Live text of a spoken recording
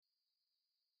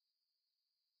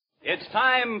It's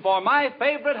time for My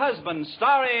Favorite Husband,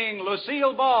 starring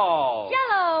Lucille Ball.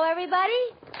 Jell-O, everybody.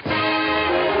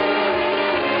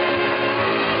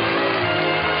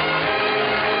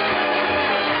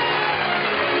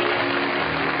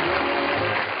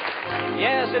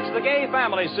 Yes, it's the Gay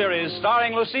Family series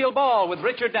starring Lucille Ball with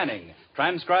Richard Denning.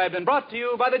 Transcribed and brought to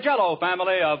you by the Jell-O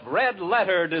family of Red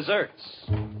Letter Desserts.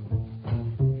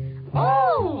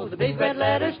 Oh, the big red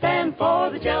letters stand for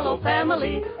the Jell-O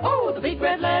family. Oh, the big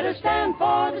red letters stand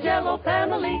for the Jell-O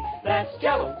family. That's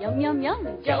Jell-O. Yum, yum,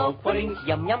 yum. Jell-O puddings,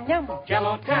 yum, yum, yum.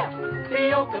 Jell-O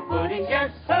tapioca puddings,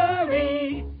 yes,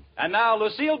 sirree. And now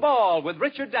Lucille Ball with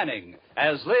Richard Denning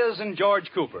as Liz and George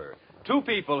Cooper, two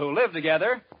people who live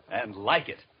together and like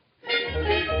it.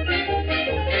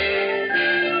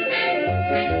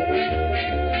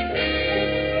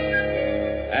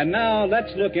 And now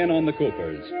let's look in on the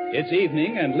Coopers. It's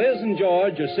evening, and Liz and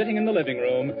George are sitting in the living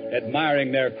room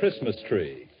admiring their Christmas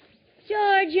tree.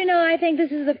 George, you know, I think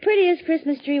this is the prettiest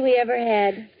Christmas tree we ever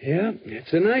had. Yeah,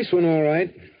 it's a nice one, all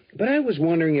right. But I was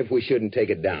wondering if we shouldn't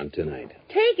take it down tonight.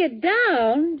 Take it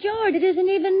down? George, it isn't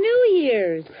even New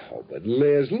Year's. Oh, but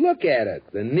Liz, look at it.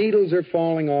 The needles are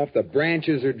falling off, the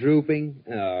branches are drooping.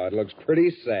 Oh, it looks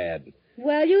pretty sad.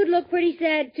 Well, you'd look pretty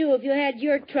sad, too, if you had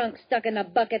your trunk stuck in a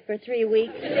bucket for 3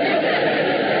 weeks.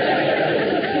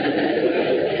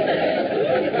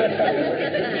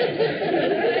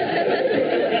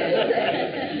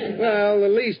 Well, the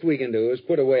least we can do is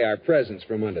put away our presents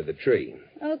from under the tree.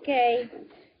 Okay.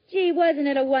 Gee, wasn't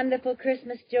it a wonderful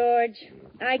Christmas, George?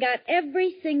 I got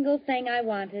every single thing I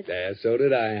wanted. So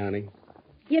did I, honey.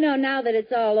 You know, now that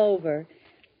it's all over,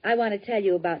 I want to tell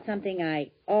you about something I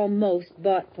almost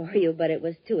bought for you, but it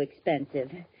was too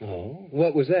expensive. Oh?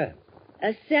 What was that?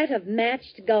 A set of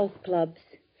matched golf clubs.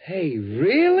 Hey,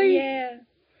 really? Yeah.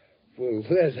 Well,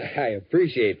 Liz, I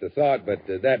appreciate the thought, but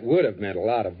that would have meant a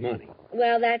lot of money.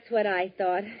 Well, that's what I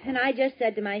thought. And I just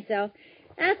said to myself,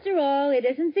 after all, it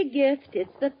isn't the gift,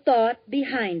 it's the thought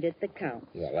behind it that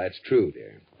counts. Well, that's true,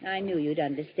 dear. I knew you'd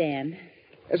understand.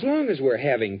 As long as we're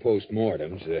having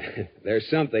postmortems, there's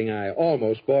something I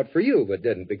almost bought for you, but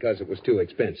didn't because it was too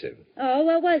expensive. Oh,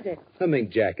 what was it? A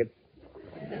mink jacket.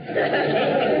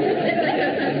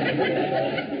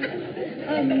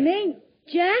 A mink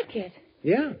jacket?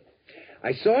 Yeah.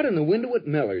 I saw it in the window at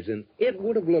Miller's, and it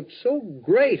would have looked so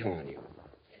great on you.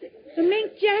 A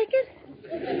mink jacket?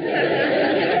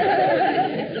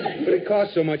 But it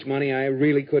cost so much money I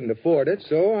really couldn't afford it,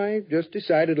 so I just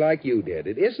decided like you did.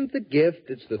 It isn't the gift,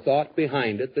 it's the thought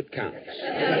behind it that counts.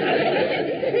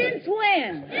 Since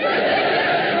when?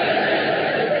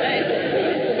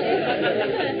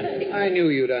 I knew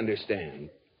you'd understand.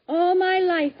 All my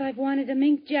life I've wanted a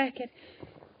mink jacket,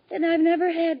 and I've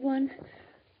never had one.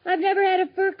 I've never had a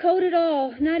fur coat at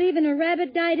all, not even a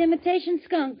rabbit-dyed imitation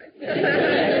skunk.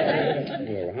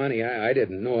 Well, honey, I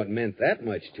didn't know it meant that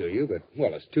much to you, but,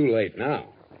 well, it's too late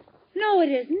now. No,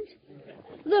 it isn't.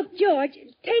 Look, George,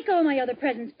 take all my other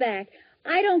presents back.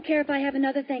 I don't care if I have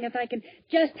another thing, if I can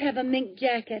just have a mink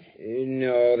jacket.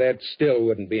 No, that still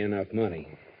wouldn't be enough money.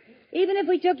 Even if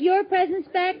we took your presents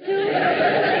back, too?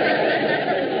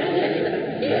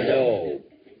 No.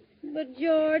 But,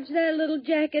 George, that little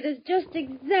jacket is just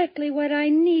exactly what I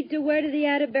need to wear to the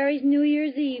Atterbury's New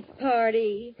Year's Eve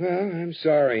party. Well, I'm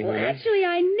sorry, honey. Well, actually,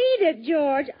 I need it,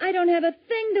 George. I don't have a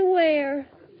thing to wear.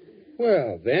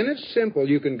 Well, then it's simple.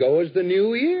 You can go as the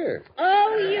New Year.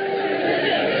 Oh, you...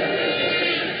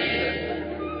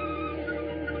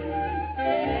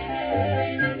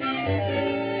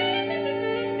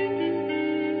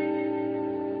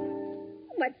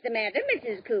 What's the matter,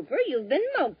 Mrs. Cooper? You've been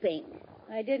moping.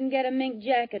 I didn't get a mink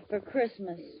jacket for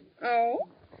Christmas. Oh?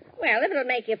 Well, if it'll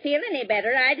make you feel any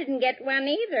better, I didn't get one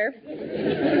either.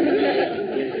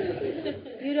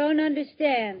 You don't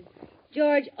understand.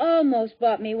 George almost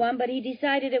bought me one, but he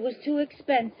decided it was too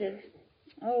expensive.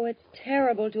 Oh, it's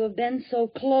terrible to have been so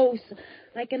close.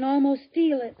 I can almost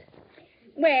feel it.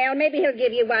 Well, maybe he'll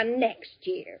give you one next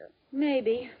year.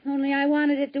 Maybe. Only I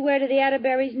wanted it to wear to the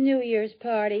Atterbury's New Year's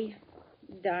party.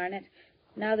 Darn it.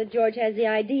 Now that George has the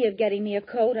idea of getting me a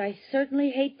coat, I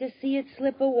certainly hate to see it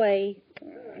slip away.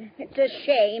 It's a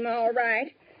shame, all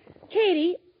right.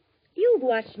 Katie, you've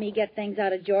watched me get things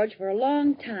out of George for a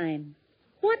long time.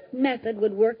 What method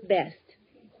would work best?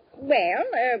 Well,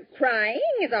 crying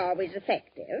is always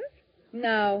effective.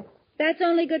 No, that's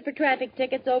only good for traffic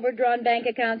tickets, overdrawn bank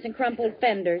accounts, and crumpled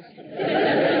fenders. I've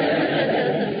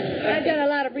done a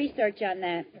lot of research on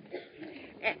that.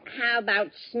 How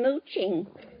about smooching?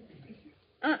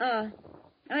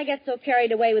 I get so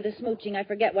carried away with the smooching, I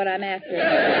forget what I'm after.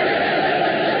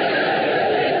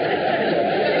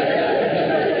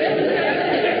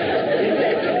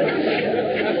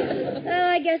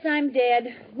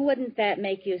 wouldn't that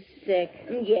make you sick?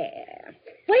 Yeah.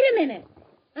 Wait a minute.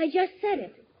 I just said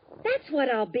it. That's what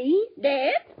I'll be.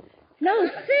 Dead? No,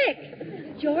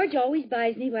 sick. George always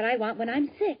buys me what I want when I'm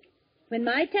sick. When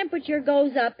my temperature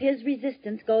goes up, his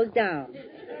resistance goes down.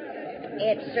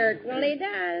 It certainly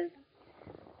does.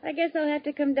 I guess I'll have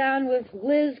to come down with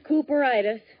Liz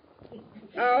Cooperitis.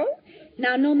 Oh?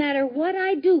 Now, no matter what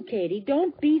I do, Katie,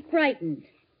 don't be frightened.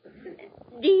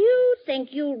 Do you think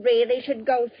you really should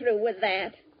go through with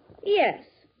that? Yes.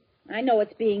 I know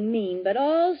it's being mean, but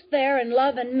all's fair in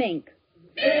love and mink.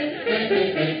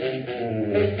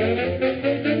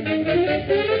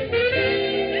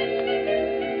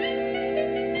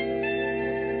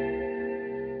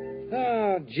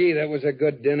 Oh, gee, that was a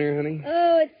good dinner, honey.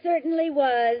 Oh, it certainly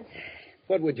was.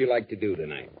 What would you like to do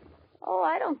tonight? Oh,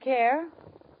 I don't care.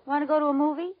 Want to go to a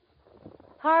movie?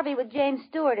 Harvey with James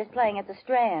Stewart is playing at the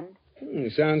Strand.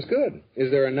 Sounds good.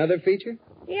 Is there another feature?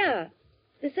 Yeah.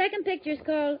 The second picture's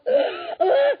called...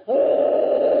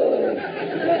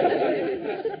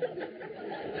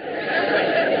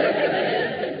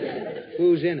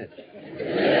 Who's in it?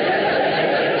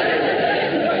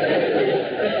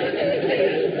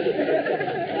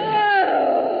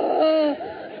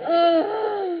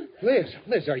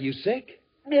 Liz, are you sick?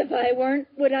 If I weren't,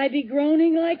 would I be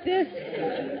groaning like this?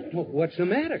 What's the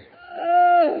matter?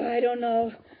 Oh, I don't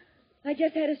know. I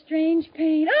just had a strange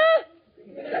pain. Ah!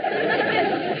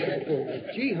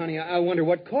 Gee, honey, I wonder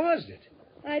what caused it.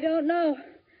 I don't know.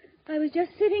 I was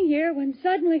just sitting here when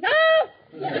suddenly... Oh!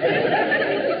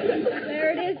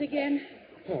 There it is again.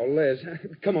 Oh, Liz,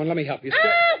 come on, let me help you.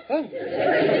 Oh.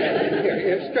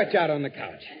 Here, stretch out on the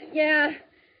couch. Yeah,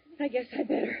 I guess I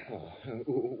better. Oh,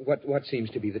 what seems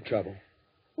to be the trouble?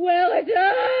 Well, it's...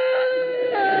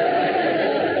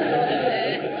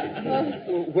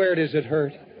 Where does it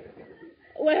hurt?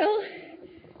 Well,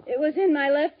 it was in my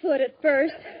left foot at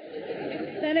first.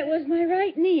 Then it was my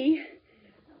right knee.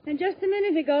 And just a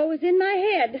minute ago, it was in my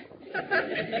head.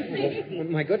 Oh,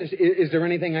 my goodness. Is there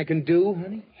anything I can do,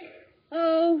 honey?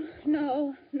 Oh,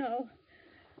 no.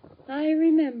 I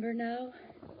remember now.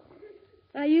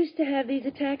 I used to have these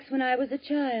attacks when I was a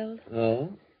child.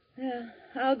 Oh? Yeah,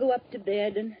 I'll go up to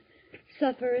bed and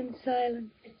suffer in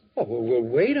silence. Oh, well,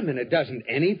 wait a minute. Doesn't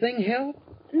anything help?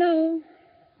 No.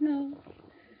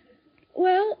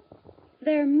 Well,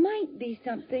 there might be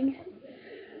something.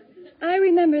 I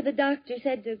remember the doctor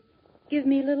said to give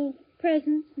me little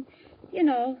presents. You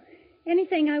know,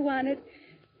 anything I wanted.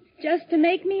 Just to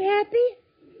make me happy.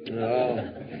 Oh.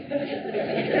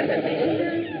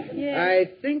 Yeah. I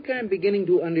think I'm beginning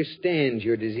to understand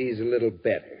your disease a little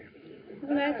better.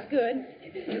 Well, that's good.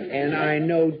 And I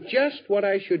know just what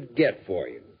I should get for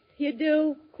you. You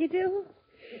do? You do?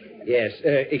 Yes,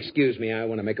 excuse me. I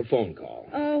want to make a phone call.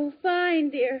 Oh, fine,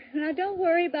 dear. Now, don't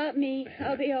worry about me.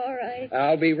 I'll be all right.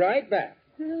 I'll be right back.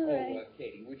 All right.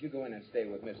 Katie, would you go in and stay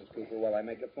with Mrs. Cooper while I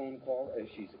make a phone call?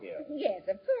 She's ill. Yes,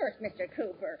 of course, Mr.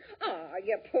 Cooper. Oh,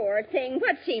 you poor thing.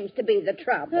 What seems to be the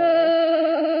trouble? Oh.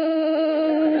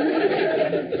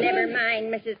 Never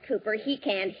mind, Mrs. Cooper. He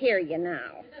can't hear you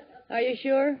now. Are you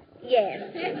sure?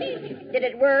 Yes. Did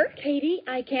it work? Katie,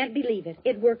 I can't believe it.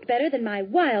 It worked better than my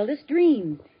wildest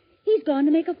dreams. He's gone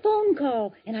to make a phone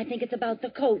call, and I think it's about the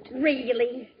coat.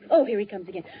 Really? Oh, here he comes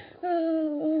again.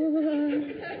 Oh.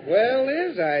 Well,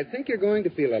 Liz, I think you're going to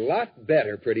feel a lot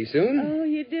better pretty soon. Oh,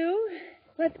 you do?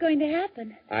 What's going to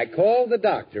happen? I called the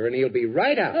doctor, and he'll be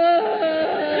right out.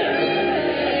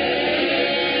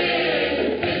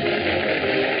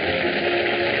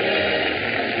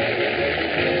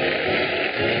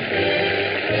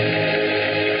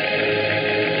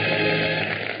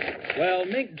 Well,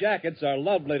 mink jackets are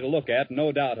lovely to look at,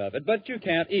 no doubt of it, but you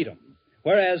can't eat them.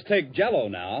 Whereas take Jell-O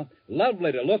now,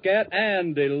 lovely to look at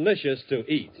and delicious to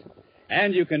eat.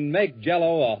 And you can make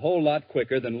Jell-O a whole lot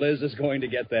quicker than Liz is going to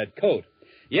get that coat.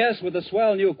 Yes, with the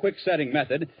swell new quick-setting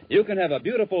method, you can have a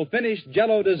beautiful finished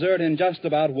Jell-O dessert in just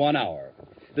about 1 hour.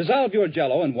 Dissolve your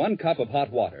Jell-O in 1 cup of hot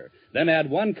water. Then add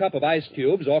 1 cup of ice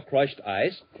cubes or crushed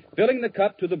ice, filling the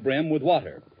cup to the brim with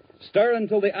water. Stir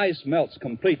until the ice melts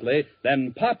completely,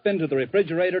 then pop into the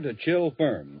refrigerator to chill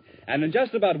firm. And in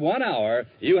just about 1 hour,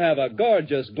 you have a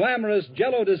gorgeous, glamorous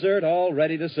Jell-O dessert all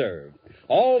ready to serve.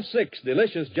 All 6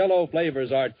 delicious Jell-O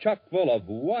flavors are chock full of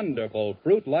wonderful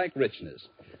fruit-like richness.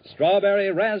 Strawberry,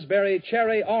 raspberry,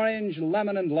 cherry, orange,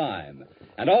 lemon, and lime.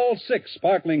 And all 6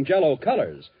 sparkling Jell-O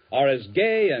colors are as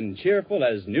gay and cheerful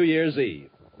as New Year's Eve.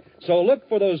 So look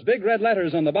for those big red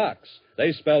letters on the box.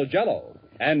 They spell Jell-O.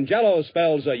 And Jell-O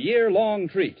spells a year-long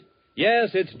treat.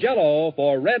 Yes, it's Jell-O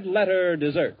for red letter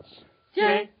desserts.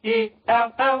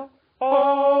 Jell-O.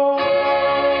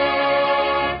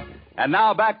 And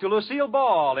now back to Lucille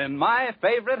Ball in My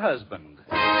Favorite Husband.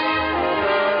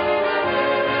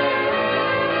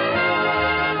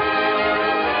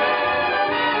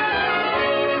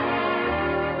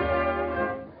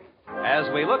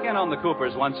 As we look in on the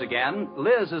Coopers once again,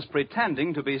 Liz is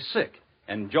pretending to be sick,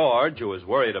 and George, who is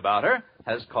worried about her,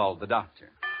 has called the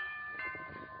doctor.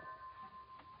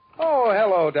 Oh,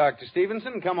 hello, Dr.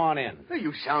 Stevenson. Come on in. Hey,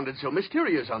 you sounded so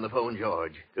mysterious on the phone,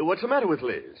 George. What's the matter with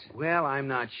Liz? Well, I'm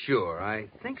not sure. I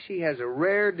think she has a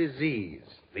rare disease,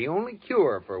 the only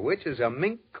cure for which is a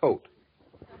mink coat.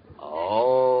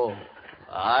 Oh,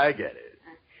 I get it.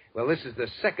 Well, this is the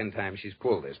second time she's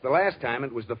pulled this. The last time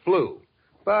it was the flu.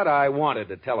 But I wanted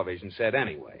a television set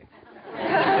anyway.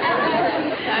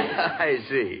 I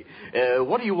see.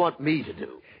 What do you want me to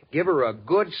do? Give her a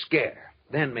good scare.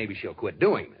 Then maybe she'll quit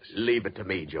doing this. Leave it to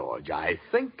me, George. I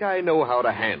think I know how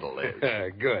to handle this.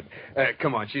 Good.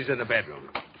 Come on, she's in the bedroom.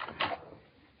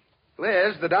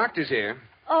 Liz, the doctor's here.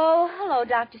 Oh, hello,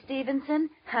 Dr. Stevenson.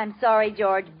 I'm sorry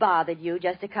George bothered you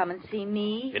just to come and see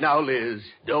me. Now, Liz,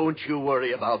 don't you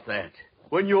worry about that.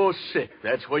 When you're sick,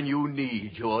 that's when you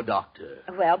need your doctor.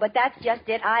 Well, but that's just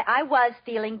it. I was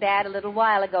feeling bad a little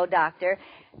while ago, Doctor.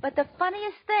 But the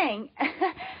funniest thing,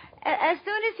 as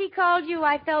soon as he called you,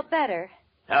 I felt better.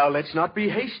 Now, let's not be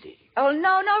hasty. Oh,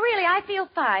 no, really, I feel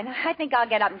fine. I think I'll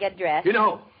get up and get dressed. You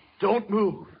know, don't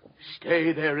move.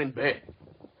 Stay there in bed.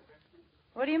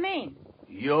 What do you mean?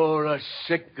 You're a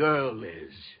sick girl,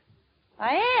 Liz.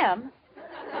 I am?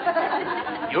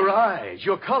 Your eyes,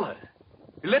 your color.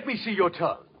 Let me see your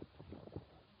tongue.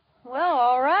 Well,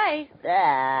 all right.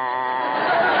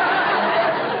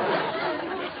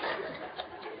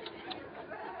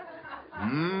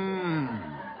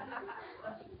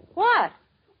 What?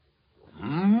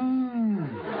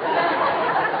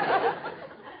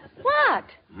 What?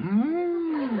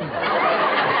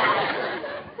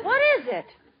 What is it?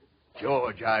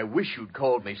 George, I wish you'd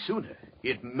called me sooner.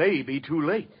 It may be too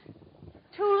late.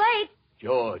 Too late?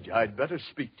 George, I'd better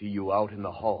speak to you out in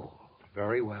the hall.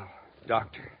 Very well,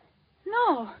 Doctor.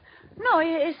 No,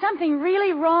 is something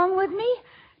really wrong with me?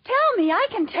 Tell me, I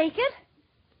can take it.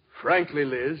 Frankly,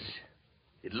 Liz,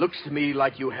 it looks to me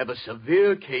like you have a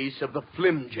severe case of the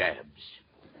flim jabs.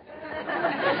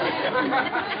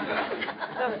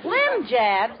 The flim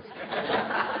jabs?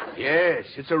 Yes,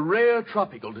 it's a rare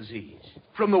tropical disease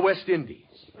from the West Indies.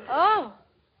 Oh.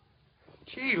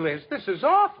 Gee, Liz, this is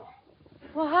awful.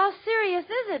 Well, how serious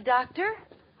is it, Doctor?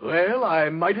 Well, I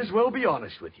might as well be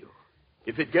honest with you.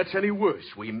 If it gets any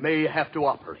worse, we may have to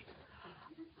operate.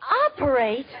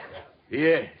 Operate?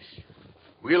 Yes.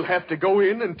 We'll have to go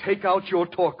in and take out your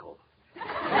torkel.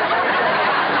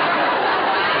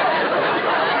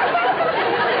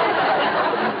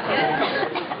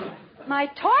 My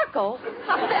torkel?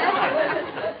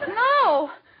 No,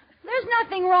 there's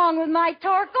nothing wrong with my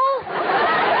torkel.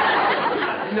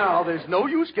 Now, there's no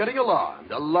use getting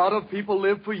alarmed. A lot of people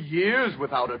live for years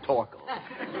without a torkel.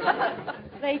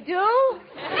 They do?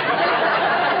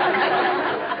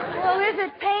 Well, is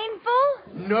it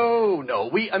painful? No.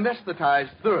 We anesthetize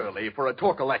thoroughly for a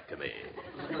torkelectomy.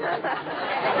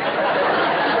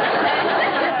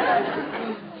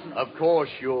 Of course,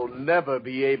 you'll never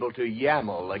be able to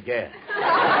yammle again.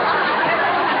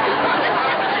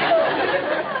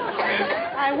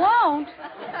 I won't.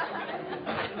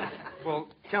 Well,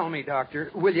 tell me,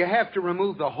 Doctor, will you have to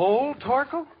remove the whole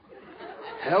torkel?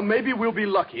 Well, maybe we'll be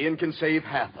lucky and can save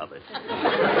half of it.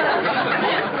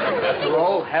 After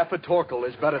all, half a torkel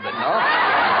is better than nothing.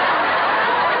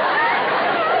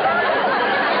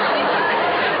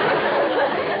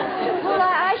 Well,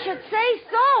 I should say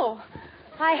so.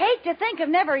 I hate to think of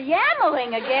never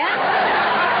yammeling again.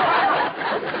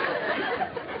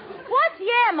 What's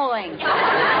yammeling?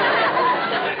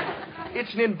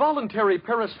 It's an involuntary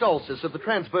peristalsis of the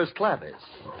transverse clavis.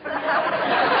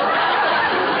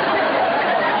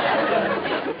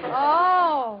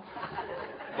 Oh.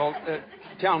 Well,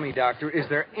 tell me, Doctor, is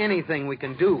there anything we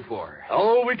can do for her?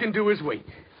 All we can do is wait.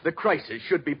 The crisis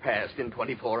should be passed in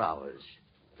 24 hours.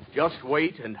 Just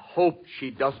wait and hope she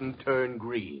doesn't turn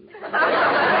green.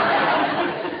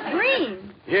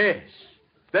 Green? Yes.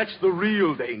 That's the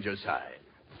real danger sign.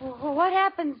 Well, what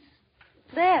happens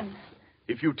then?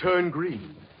 If you turn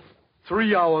green,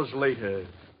 3 hours later,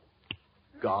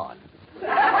 gone.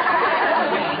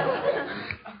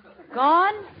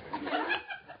 Gone?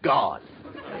 Gone.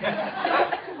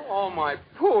 Oh, my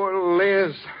poor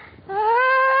Liz.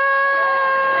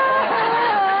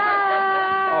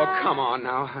 Oh, come on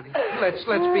now, honey. Let's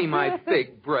be my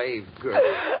big, brave girl.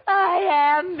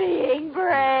 I am being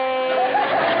brave.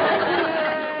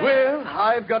 Well,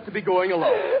 I've got to be going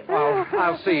along.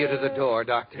 I'll see you to the door,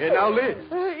 Doctor. Hey, now, Liz,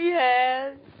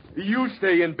 Yes. you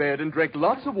stay in bed and drink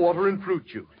lots of water and fruit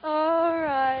juice. All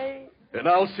right. And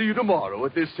I'll see you tomorrow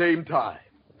at this same time.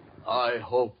 I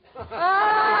hope.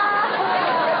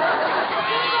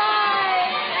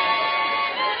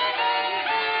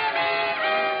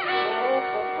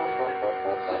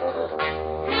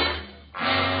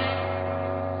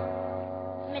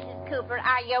 Mrs. Cooper,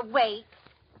 are you awake?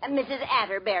 Mrs.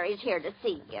 Atterbury's here to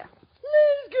see you.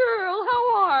 Liz, girl,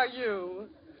 how are you?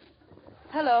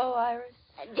 Hello, Iris.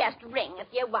 Just ring if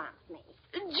you want me.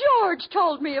 George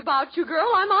told me about you, girl.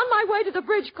 I'm on my way to the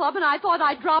bridge club, and I thought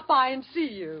I'd drop by and see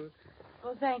you.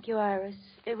 Well, thank you, Iris.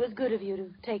 It was good of you to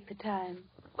take the time.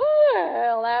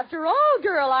 Well, after all,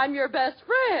 girl, I'm your best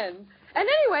friend. And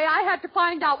anyway, I had to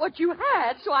find out what you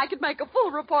had so I could make a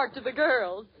full report to the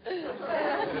girls.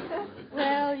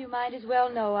 Well, you might as well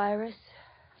know, Iris.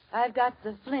 I've got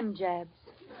the flim jabs.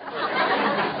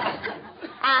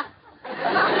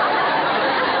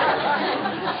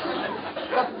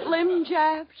 The flim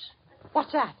jabs?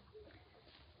 What's that?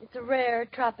 It's a rare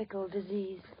tropical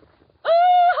disease.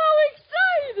 Oh, how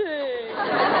exciting!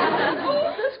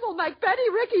 Oh, this will make Betty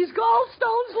Ricky's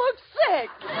gallstones look sick.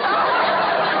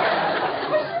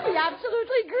 Well, she'll be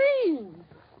absolutely green.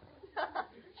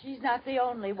 She's not the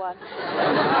only one.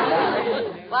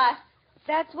 What?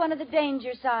 That's one of the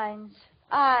danger signs.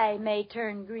 I may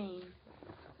turn green.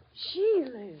 She,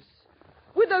 Liz,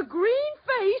 with a green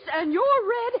face and your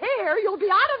red hair, you'll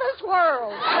be out of this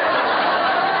world.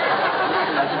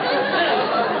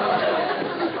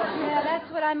 Yeah,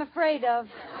 that's what I'm afraid of.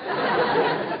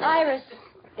 Iris,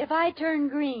 if I turn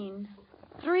green,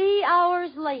 3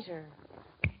 hours later,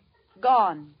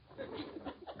 gone.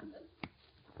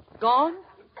 Gone?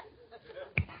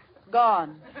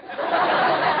 Gone.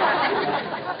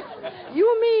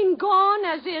 You mean gone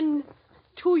as in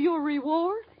to your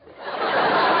reward?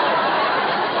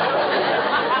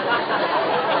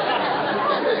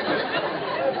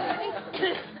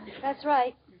 That's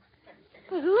right.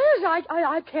 But Liz,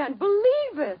 I can't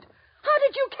believe it. How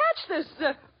did you catch this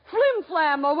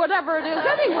flim-flam or whatever it is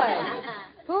anyway?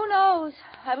 Who knows?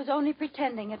 I was only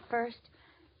pretending at first.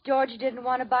 George didn't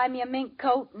want to buy me a mink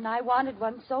coat, and I wanted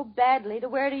one so badly to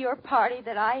wear to your party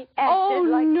that I acted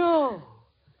like... No.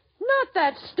 Not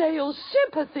that stale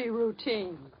sympathy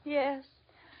routine. Yes.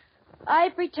 I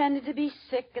pretended to be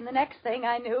sick, and the next thing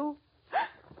I knew,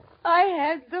 I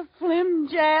had the flim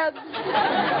jabs.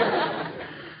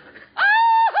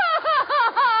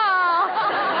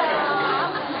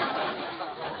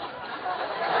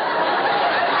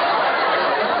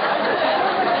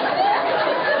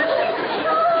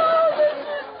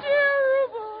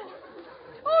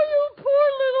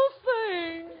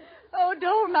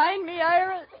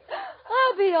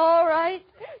 I'll be all right.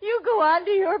 You go on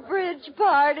to your bridge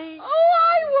party. Oh,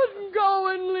 I wouldn't go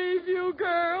and leave you,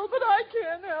 girl, but I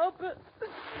can't help it.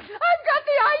 I've got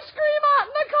the ice cream out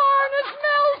in the car and it's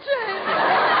melting.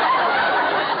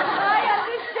 I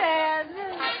understand.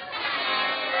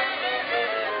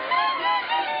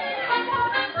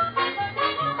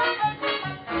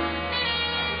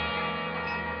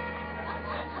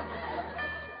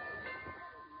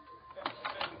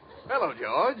 Hello,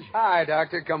 George. Hi,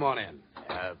 Doctor. Come on in.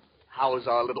 How's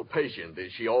our little patient?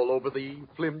 Is she all over the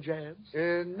flim jabs?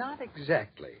 Not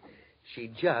exactly. She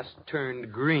just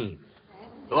turned green.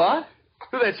 What?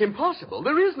 That's impossible.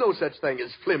 There is no such thing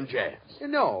as flim jabs.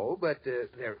 No, but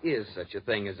there is such a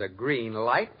thing as a green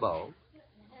light bulb.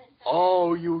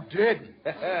 Oh, you didn't?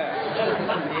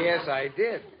 Yes, I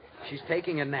did. She's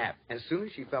taking a nap. As soon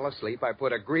as she fell asleep, I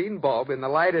put a green bulb in the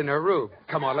light in her room.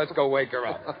 Come on, let's go wake her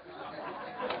up.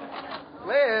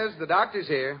 Liz, the doctor's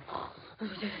here.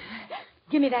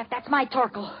 Give me that. That's my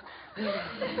Torkel.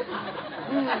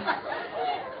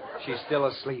 She's still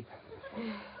asleep.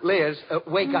 Liz,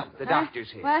 wake up. The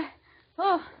doctor's here. What?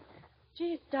 Oh,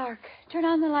 gee, it's dark. Turn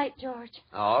on the light, George.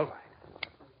 All right.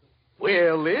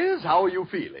 Well, Liz, how are you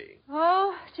feeling?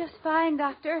 Oh, just fine,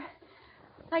 Doctor.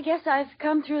 I guess I've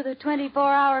come through the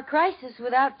 24-hour crisis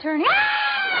without turning...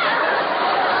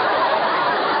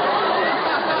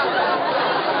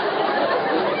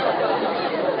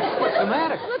 What's the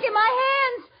matter? Look at my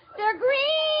hands. They're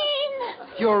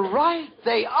green. You're right.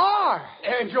 They are.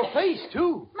 And your face,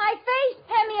 too. My face.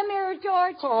 Hand me a mirror,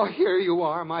 George. Oh, here you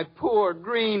are, my poor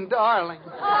green darling.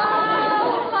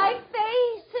 Oh, my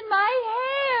face and my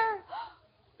hair.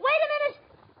 Wait a minute.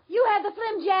 You have the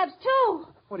flim jabs, too.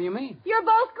 What do you mean? You're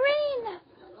both green.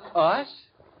 Us?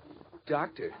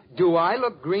 Doctor, do I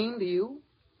look green to you?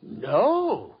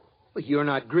 No. Well, you're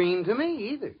not green to me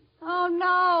either. Oh,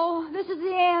 no. This is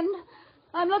the end.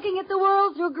 I'm looking at the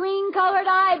world through green-colored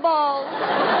eyeballs.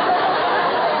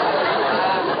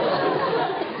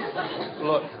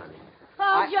 Look, honey.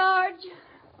 Oh, George,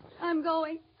 I'm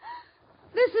going.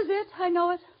 This is it. I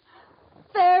know it.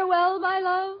 Farewell, my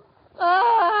love.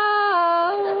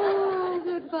 Oh,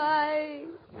 goodbye.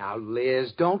 Now,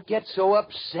 Liz, don't get so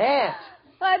upset.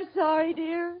 I'm sorry,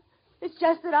 dear. It's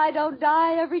just that I don't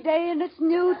die every day, and it's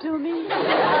new to me.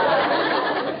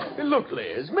 Look,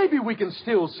 Liz, maybe we can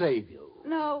still save you.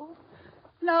 No,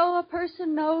 a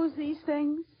person knows these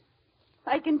things.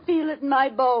 I can feel it in my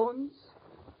bones.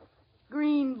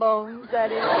 Green bones,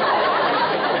 that is.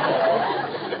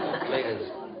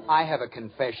 Liz, I have a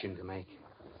confession to make.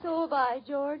 So have I,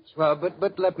 George. Well,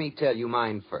 but let me tell you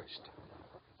mine first.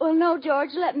 Well, no,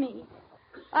 George, let me.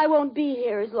 I won't be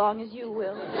here as long as you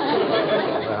will.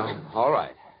 Well, all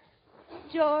right.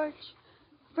 George,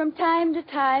 from time to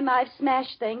time, I've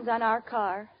smashed things on our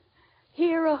car.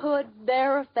 Here a hood,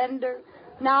 there a fender,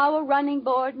 now a running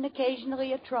board, and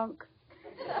occasionally a trunk.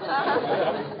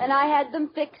 And I had them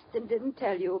fixed and didn't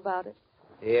tell you about it.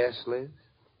 Yes, Liz?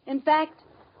 In fact,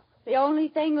 the only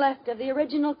thing left of the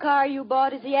original car you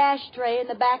bought is the ashtray in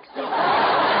the back seat.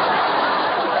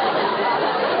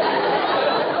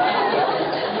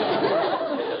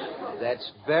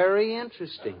 That's very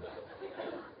interesting.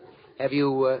 Have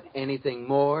you anything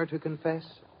more to confess?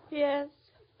 Yes.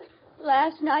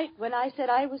 Last night, when I said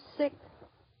I was sick,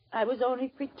 I was only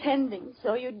pretending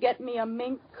so you'd get me a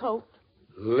mink coat.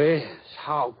 Liz,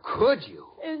 how could you?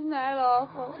 Isn't that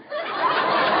awful?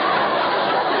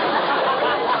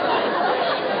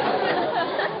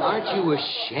 Aren't you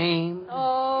ashamed?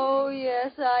 Oh,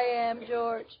 yes, I am,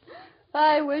 George.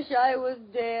 I wish I was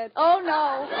dead. Oh,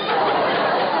 no.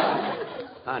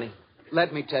 Honey,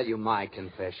 let me tell you my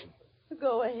confession.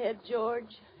 Go ahead,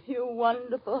 George. You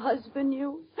wonderful husband,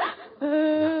 you.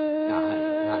 Now,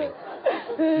 honey.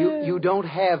 You don't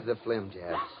have the flim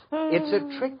jabs. It's a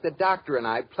trick the doctor and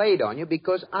I played on you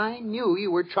because I knew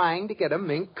you were trying to get a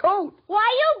mink coat. Why,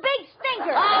 you big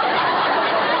stinker!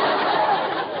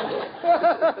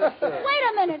 Wait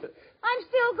a minute. I'm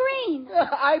still green.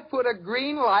 I put a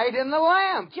green light in the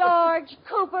lamp. George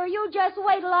Cooper, you just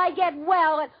wait till I get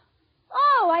well. And...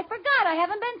 Oh, I forgot I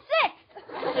haven't been sick.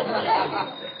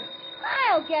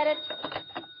 I'll get it.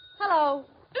 Hello.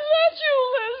 Is that you,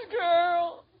 Liz,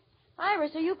 girl?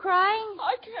 Iris, are you crying?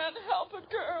 I can't help it,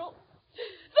 girl.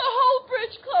 The whole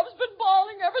bridge club's been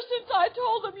bawling ever since I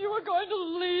told them you were going to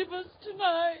leave us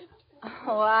tonight.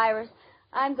 Oh, Iris,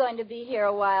 I'm going to be here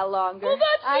a while longer. Well,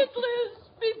 that's it, Liz.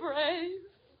 Be brave.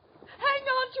 Hang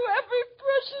on to every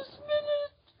precious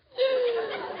minute.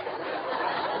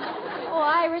 Oh,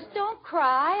 Iris, don't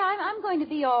cry. I'm going to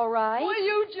be all right. Well,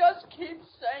 you just keep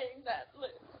saying that,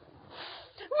 Liz.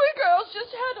 We girls just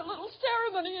had a little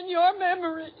ceremony in your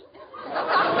memory.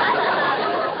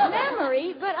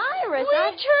 Memory? But Iris, We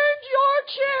turned your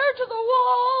chair to the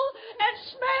wall and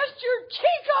smashed your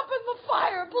teacup in the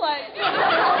fireplace.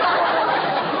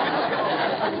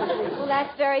 Well,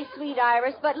 that's very sweet,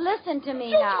 Iris, but listen to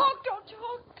me now. Don't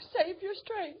talk. Save your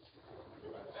strength.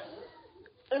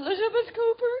 Elizabeth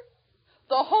Cooper,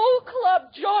 the whole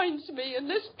club joins me in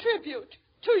this tribute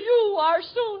to you, our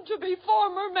soon-to-be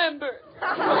former member.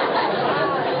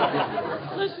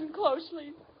 Listen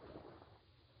closely.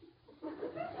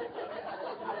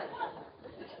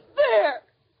 There.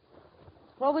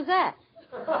 What was that?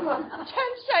 10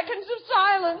 seconds of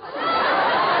silence.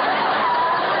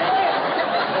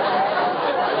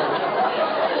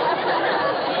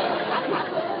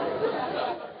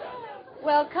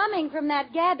 Well, coming from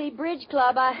that Gabby Bridge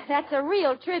Club, that's a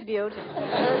real tribute.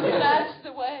 That's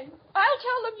the way. I'll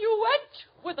tell them you went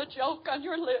with a joke on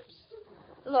your lips.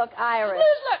 Look, Iris.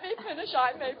 Please let me finish.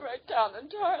 I may break down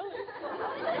entirely.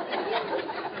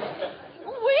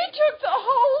 We took the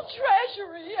whole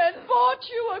treasury and bought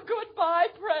you a goodbye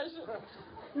present.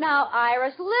 Now,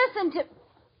 Iris, listen to...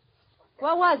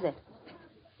 What was it?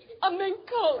 A mink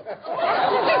coat.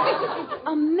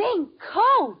 A mink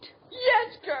coat?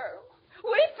 Yes, girl.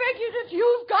 We figured if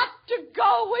you've got to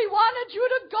go, we wanted you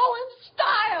to go in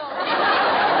style.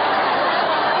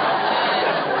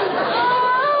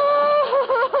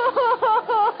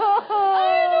 I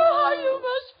know how you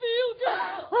must feel,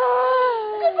 girl.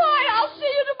 Goodbye. I'll see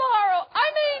you tomorrow.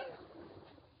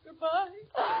 Goodbye.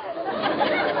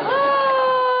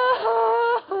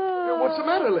 What's the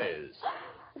matter, Liz?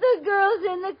 The girls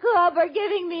in the club are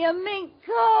giving me a mink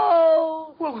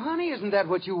coat. Well, honey, isn't that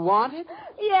what you wanted?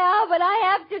 Yeah, but I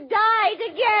have to die to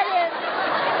get it.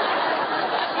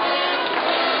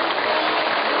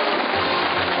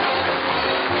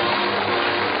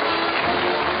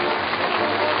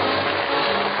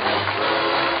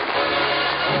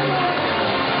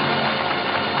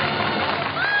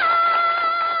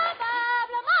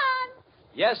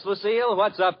 Yes, Lucille,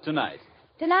 what's up tonight?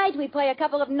 Tonight we play a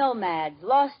couple of nomads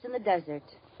lost in the desert.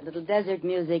 A little desert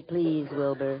music, please,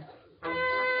 Wilbur.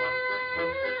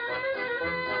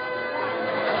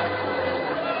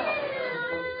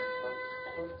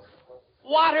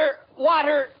 Water!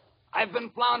 Water! I've been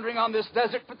floundering on this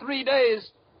desert for 3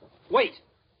 days. Wait.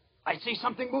 I see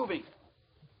something moving.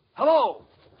 Hello.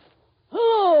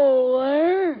 Hello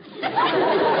there.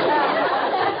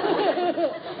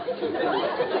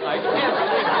 I can't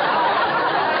believe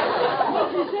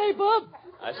What'd you say, Bub?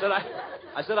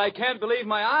 I said I can't believe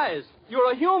my eyes.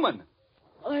 You're a human.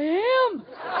 I am?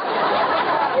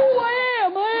 Oh, I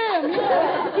am,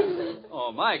 yeah.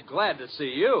 Oh, my, glad to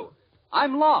see you.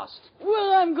 I'm lost.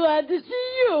 Well, I'm glad to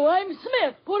see you. I'm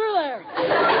Smith. Put her there.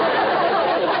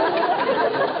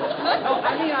 No,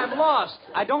 I mean I'm lost.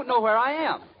 I don't know where I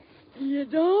am. You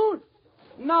don't?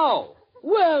 No.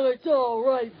 Well, it's all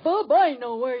right, Bub. I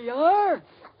know where you are.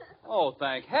 Oh,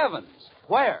 thank heavens.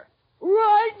 Where?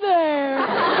 Right there.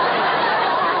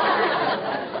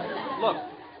 Look,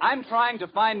 I'm trying to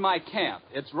find my camp.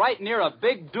 It's right near a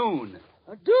big dune.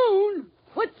 A dune?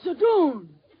 What's a dune?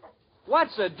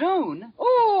 What's a dune?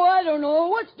 Oh, I don't know.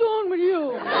 What's doing with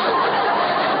you?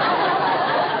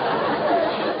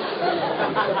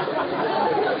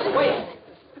 Wait.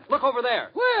 Look over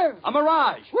there. Where? A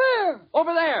mirage. Where?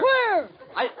 Over there. Where?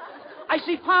 I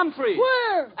see palm trees.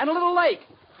 Where? And a little lake.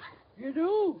 You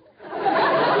do?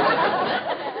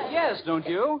 Yes, don't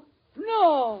you?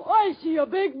 No, I see a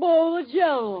big bowl of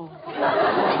Jell-O.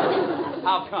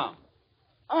 How come?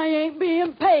 I ain't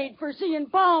being paid for seeing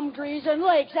palm trees and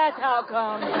lakes. That's how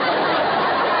come.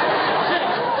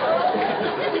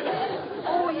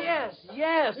 Oh, yes.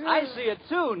 I see it,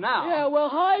 too, now. Yeah, well,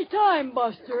 high time,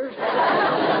 Buster.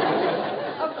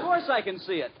 Of course I can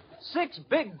see it. 6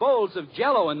 big bowls of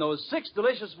Jell-O in those 6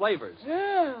 delicious flavors.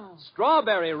 Yeah.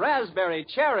 Strawberry, raspberry,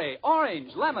 cherry,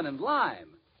 orange, lemon, and lime.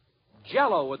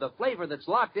 Jell-O with a flavor that's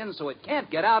locked in so it can't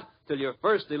get out till your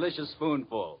first delicious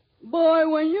spoonful. Boy,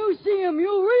 when you see him,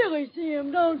 you really see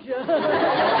him, don't you?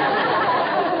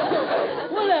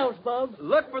 What else, Bub?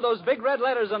 Look for those big red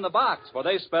letters on the box, for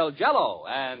they spell Jell-O,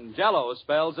 and Jell-O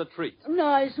spells a treat.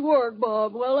 Nice work,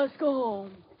 Bob. Well, let's go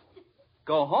home.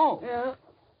 Go home? Yeah.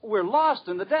 We're lost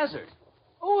in the desert.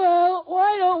 Well,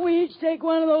 why don't we each take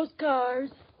one of those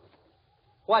cars?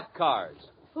 What cars?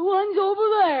 The one's over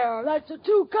there. That's a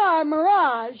 2-car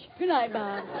Mirage. Good night,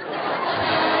 Bob.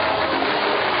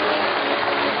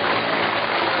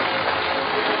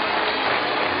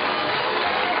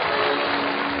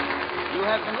 You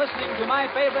have been listening to My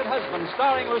Favorite Husband,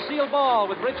 starring Lucille Ball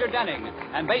with Richard Denning,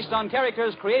 and based on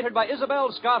characters created by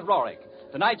Isabel Scott Rorick.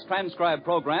 Tonight's transcribed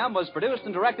program was produced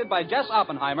and directed by Jess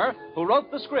Oppenheimer, who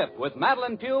wrote the script with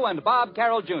Madeline Pugh and Bob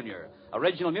Carroll, Jr.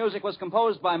 Original music was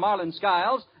composed by Marlon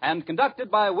Skiles and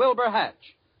conducted by Wilbur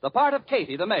Hatch. The part of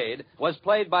Katie, the maid, was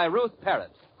played by Ruth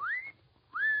Parrott.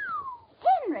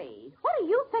 Henry, what are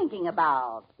you thinking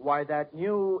about? Why, that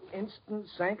new instant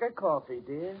Sanka coffee,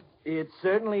 dear. It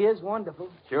certainly is wonderful.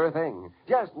 Sure thing.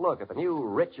 Just look at the new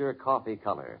richer coffee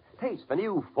color. Taste the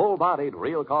new full-bodied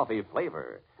real coffee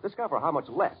flavor. Discover how much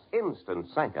less instant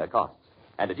Sanka costs.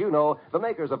 And did you know the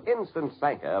makers of Instant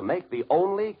Sanka make the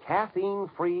only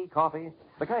caffeine-free coffee?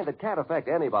 The kind that can't affect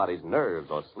anybody's nerves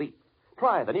or sleep.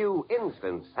 Try the new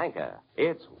Instant Sanka.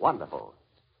 It's wonderful.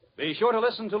 Be sure to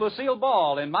listen to Lucille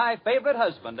Ball in My Favorite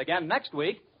Husband again next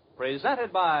week,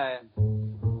 presented by...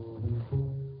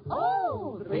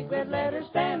 Oh, the big red letters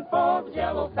stand for the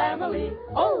Jell-O family.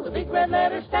 Oh, the big red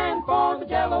letters stand for the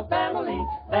Jell-O family.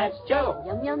 That's Jell-O.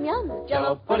 Yum, yum, yum.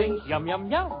 Jell-O puddings, yum,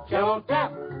 yum, yum. Jell-O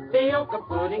tapioca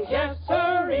puddings, yes,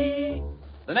 sirree.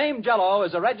 The name Jell-O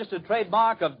is a registered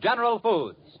trademark of General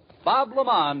Foods. Bob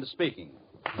Lamond speaking.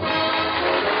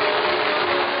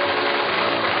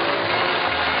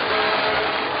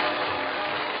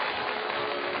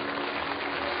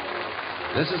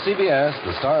 This is CBS,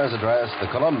 the Star's Address, the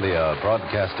Columbia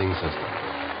Broadcasting System.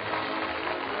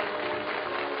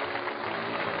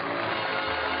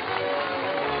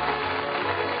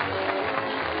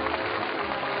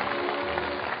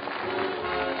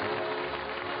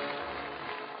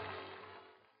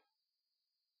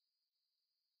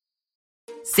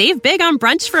 Save big on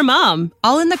brunch for mom,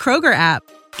 all in the Kroger app.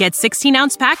 Get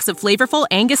 16-ounce packs of flavorful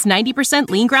Angus 90%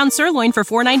 lean ground sirloin for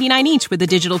 $4.99 each with a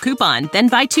digital coupon. Then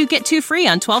buy 2, get 2 free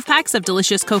on 12 packs of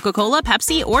delicious Coca-Cola,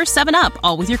 Pepsi, or 7-Up,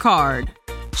 all with your card.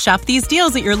 Shop these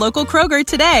deals at your local Kroger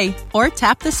today, or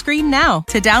tap the screen now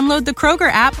to download the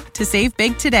Kroger app to save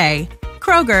big today.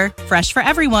 Kroger, fresh for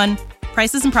everyone.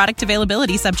 Prices and product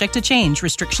availability subject to change.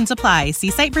 Restrictions apply.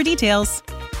 See site for details.